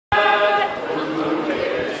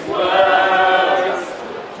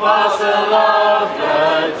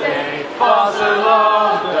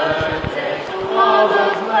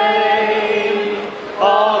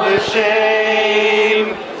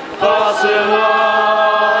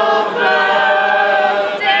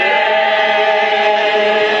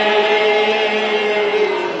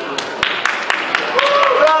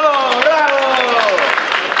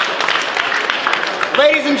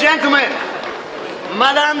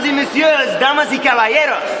Mesdames et messieurs, damas y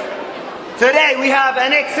caballeros, today we have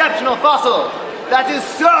an exceptional fossil that is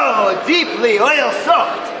so deeply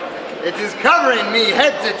oil-soaked, it is covering me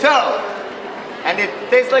head to toe, and it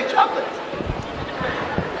tastes like chocolate.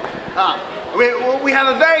 We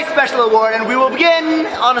have a very special award, and we will begin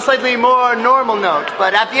on a slightly more normal note,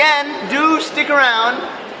 but at the end, do stick around,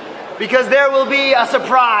 because there will be a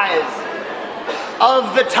surprise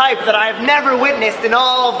of the type that I have never witnessed in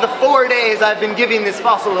all of the 4 days I've been giving this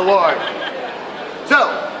fossil award.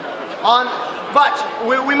 But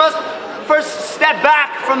we must first step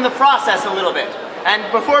back from the process a little bit. And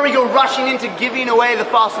before we go rushing into giving away the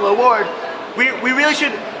fossil award, we really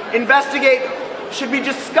should investigate, should we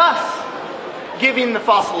discuss giving the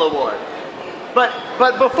fossil award? But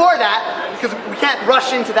before that, because we can't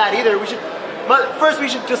rush into that either, but first we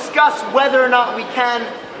should discuss whether or not we can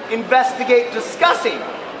investigate discussing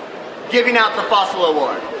giving out the fossil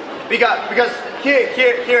award. Because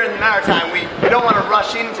here in the Maritime, we don't want to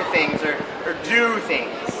rush into things or do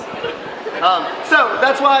things. So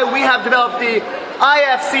that's why we have developed the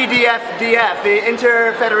IFCDF-DF, the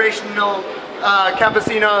Interfederational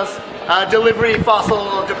Campesinos Delivery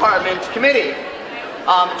Fossil Department Committee,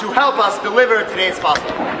 to help us deliver today's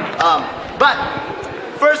fossil. But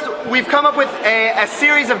first, we've come up with a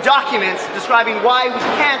series of documents describing why we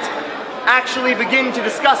can't actually begin to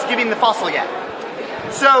discuss giving the fossil yet.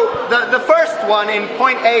 So the first one in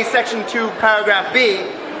point A, section 2, paragraph B,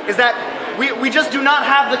 is that we just do not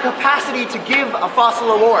have the capacity to give a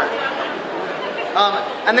fossil award.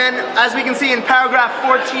 And then, as we can see in paragraph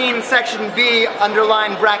 14, section B,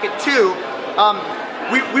 underline bracket 2,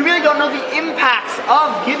 we really don't know the impacts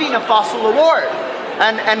of giving a fossil award.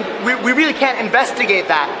 And we really can't investigate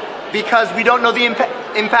that because we don't know the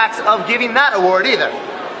impacts of giving that award either.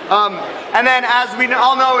 And then, as we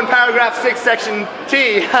all know in paragraph 6, section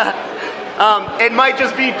T, it might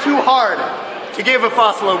just be too hard to give a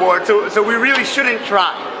fossil award, so we really shouldn't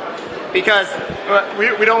try because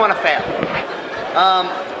we don't want to fail.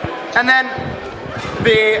 And then,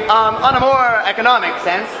 on a more economic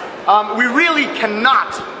sense, we really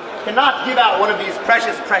cannot give out one of these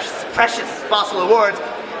precious fossil awards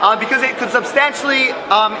because it could substantially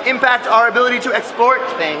impact our ability to export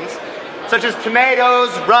things such as tomatoes,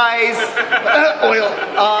 rice, oil,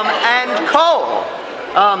 and coal.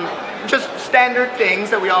 Just standard things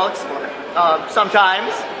that we all export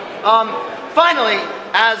sometimes. Finally,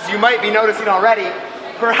 as you might be noticing already,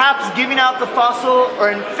 perhaps giving out the fossil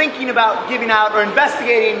or thinking about giving out or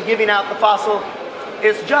investigating giving out the fossil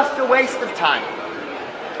is just a waste of time.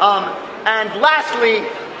 And lastly,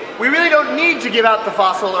 we really don't need to give out the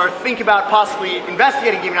fossil or think about possibly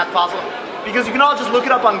investigating giving out the fossil because you can all just look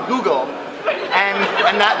it up on Google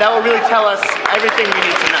and that will really tell us everything we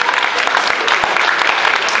need to know.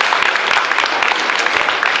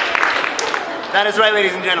 That is right,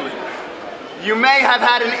 ladies and gentlemen. You may have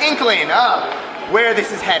had an inkling of where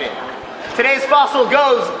this is headed. Today's fossil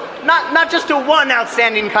goes not just to one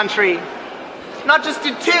outstanding country, not just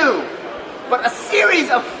to two, but a series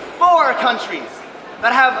of 4 countries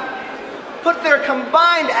that have put their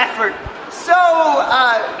combined effort so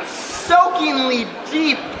soakingly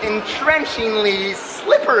deep, entrenchingly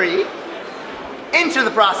slippery into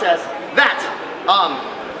the process that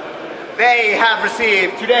they have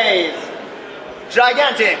received today's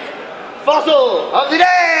gigantic fossil of the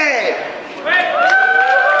day!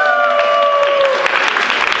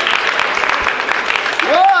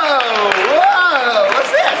 Whoa,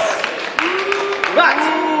 what's this? But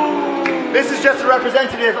this is just a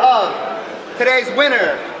representative of today's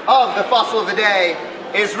winner of the fossil of the day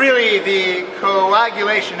is really the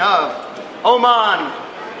coagulation of Oman,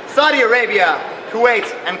 Saudi Arabia,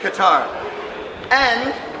 Kuwait, and Qatar.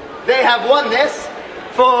 And they have won this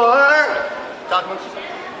for... Talk amongst yourselves.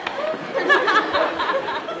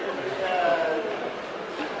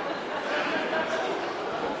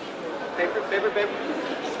 Paper.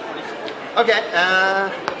 Okay,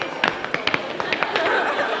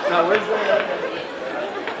 no, where's the...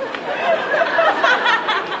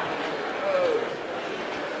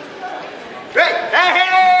 Great!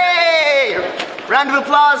 Hey! Round of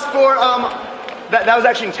applause for, that was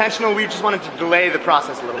actually intentional, we just wanted to delay the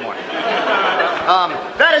process a little more.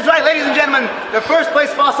 That is right, ladies and gentlemen, the first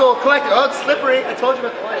place fossil collected, oh, it's slippery, I told you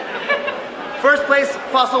about the light. First place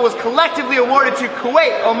fossil was collectively awarded to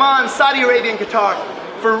Kuwait, Oman, Saudi Arabia, and Qatar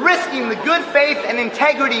for risking the good faith and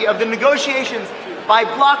integrity of the negotiations by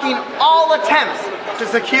blocking all attempts to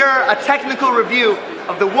secure a technical review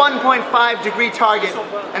of the 1.5 degree target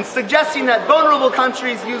and suggesting that vulnerable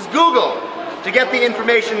countries use Google to get the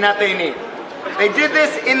information that they need. They did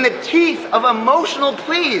this in the teeth of emotional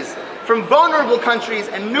pleas from vulnerable countries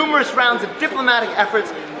and numerous rounds of diplomatic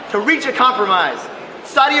efforts to reach a compromise.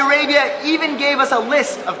 Saudi Arabia even gave us a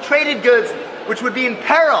list of traded goods which would be in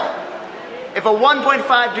peril if a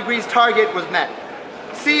 1.5 degrees target was met.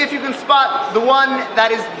 See if you can spot the one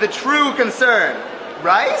that is the true concern.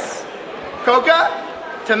 Rice? Coca?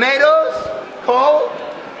 Tomatoes? Coal?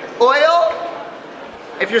 Oil?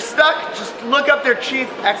 If you're stuck, just look up their chief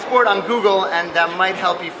export on Google and that might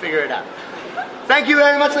help you figure it out. Thank you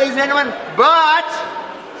very much, ladies and gentlemen, but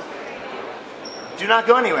do not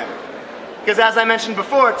go anywhere. Because as I mentioned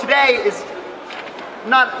before, today is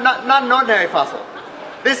not an ordinary fossil.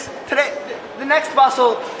 The next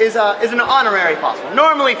fossil is an honorary fossil.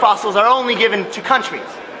 Normally fossils are only given to countries,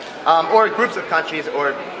 or groups of countries,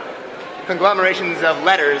 or conglomerations of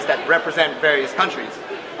letters that represent various countries.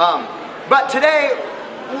 But today,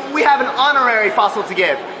 we have an honorary fossil to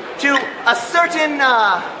give to a certain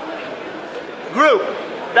group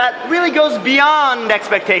that really goes beyond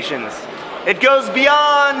expectations. It goes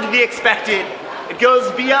beyond the expected. It goes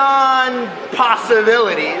beyond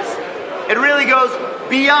possibilities. It really goes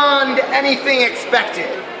beyond anything expected.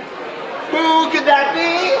 Who could that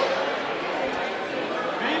be?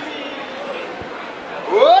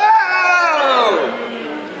 Whoa!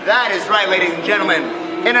 That is right, ladies and gentlemen.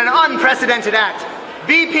 In an unprecedented act,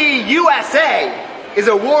 BP USA is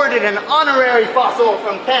awarded an honorary fossil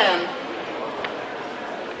from Cannes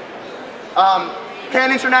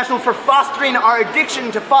International for fostering our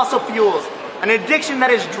addiction to fossil fuels, an addiction that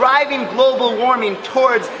is driving global warming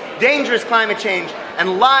towards dangerous climate change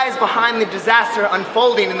and lies behind the disaster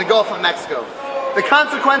unfolding in the Gulf of Mexico. The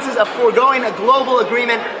consequences of foregoing a global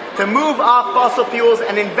agreement to move off fossil fuels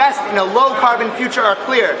and invest in a low-carbon future are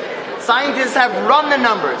clear. Scientists have run the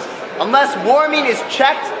numbers. Unless warming is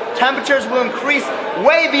checked, temperatures will increase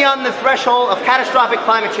way beyond the threshold of catastrophic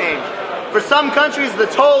climate change. For some countries, the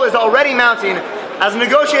toll is already mounting. As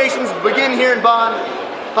negotiations begin here in Bonn,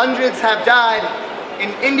 hundreds have died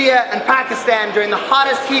in India and Pakistan during the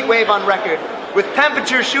hottest heat wave on record, with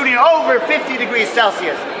temperatures shooting over 50 degrees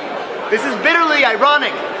Celsius. This is bitterly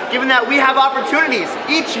ironic, given that we have opportunities.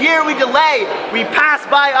 Each year we delay, we pass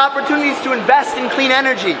by opportunities to invest in clean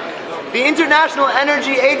energy. The International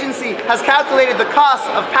Energy Agency has calculated the cost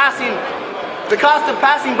of passing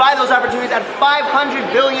by those opportunities at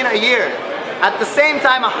 $500 billion a year. At the same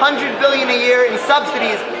time, $100 billion a year in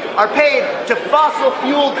subsidies are paid to fossil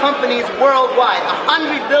fuel companies worldwide.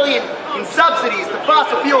 $100 billion in subsidies to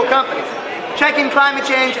fossil fuel companies. Checking climate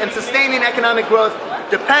change and sustaining economic growth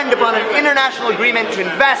depend upon an international agreement to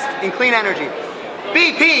invest in clean energy.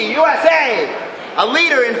 BP USA, a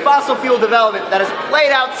leader in fossil fuel development that has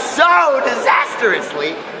played out so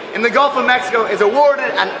disastrously in the Gulf of Mexico, is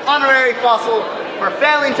awarded an honorary fossil for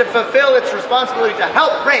failing to fulfill its responsibility to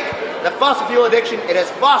help break the fossil fuel addiction it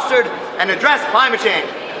has fostered and address climate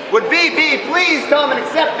change. Would BP please come and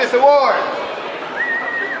accept this award?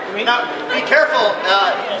 Now, be careful,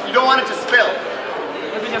 you don't want it to spill.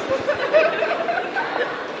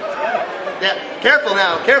 Yeah, careful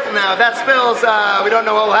now. If that spills, we don't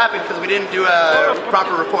know what will happen because we didn't do a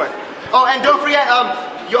proper report. Oh, and don't forget,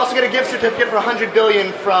 you also get a gift certificate for $100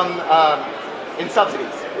 billion from in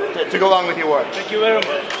subsidies to go along with the award. Thank you very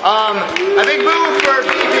much. A big move for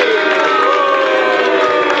BP.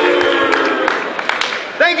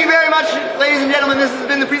 Thank you very much, ladies and gentlemen. This has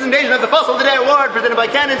been the presentation of the Fossil Today Award presented by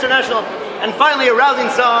Cannes International, and finally a rousing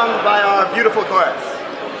song by our beautiful chorus.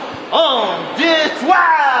 On dit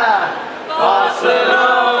toi!